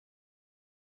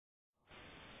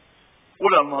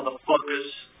What up,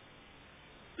 motherfuckers?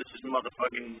 This is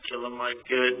motherfucking Killer Mike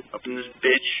Good up in this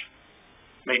bitch,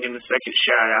 making the second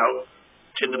shout out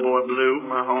to the boy Blue,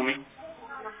 my homie,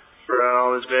 for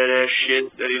all his badass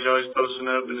shit that he's always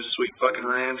posting up in his sweet fucking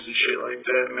rants and shit like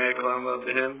that. Mad climb up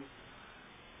to him.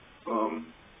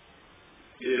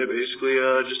 Yeah, basically,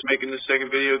 just making the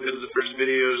second video because the first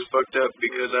video is fucked up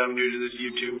because I'm new to this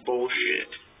YouTube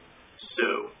bullshit.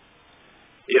 So,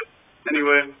 yep.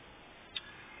 Anyway,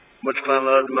 much fun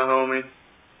love to my homie,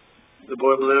 the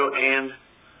boy Blue, and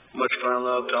much fun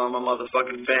love to all my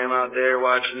motherfucking fam out there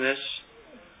watching this.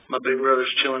 My big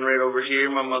brother's chilling right over here,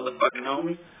 my motherfucking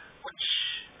homie,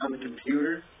 on the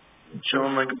computer,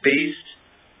 chilling like a beast.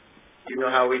 You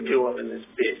know how we do up in this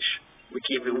bitch. We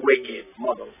keep it wicked,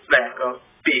 motherfucker,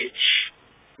 bitch.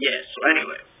 Yes, so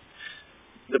anyway,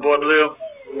 the boy Blue,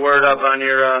 word up on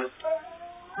your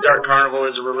Dark Carnival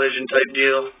is a religion type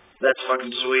deal. That's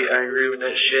fucking sweet. I agree with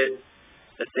that shit.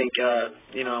 I think,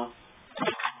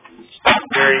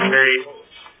 very, very,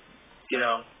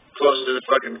 close to the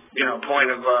fucking,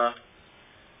 point of,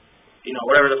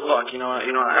 whatever the fuck, I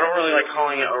don't really like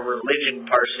calling it a religion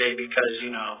per se because,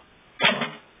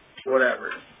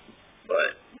 whatever.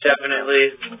 But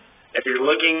definitely, if you're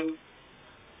looking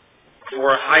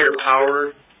for a higher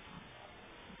power,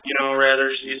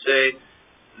 rather you say,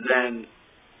 then,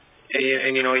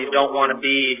 and you don't want to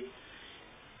be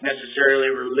necessarily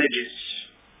religious,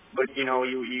 but you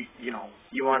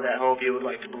want that hope, you would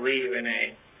like to believe in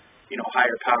a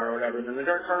higher power or whatever, then the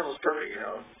Dark Carnival is perfect,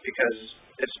 because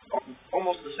it's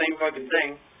almost the same fucking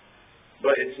thing,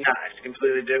 but it's not. It's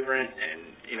completely different,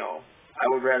 and I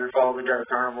would rather follow the Dark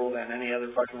Carnival than any other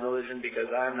fucking religion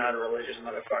because I'm not a religious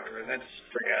motherfucker, and that's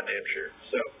for goddamn sure.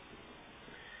 So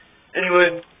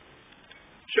anyway,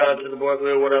 shout out to the boy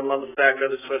Blue. What up,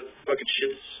 motherfucker? This fucking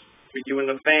shit's for you and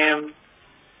the fam.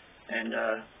 And,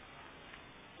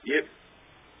 yep.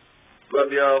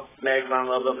 Love y'all. Mag,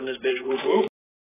 love up in this bitch. Woo woo.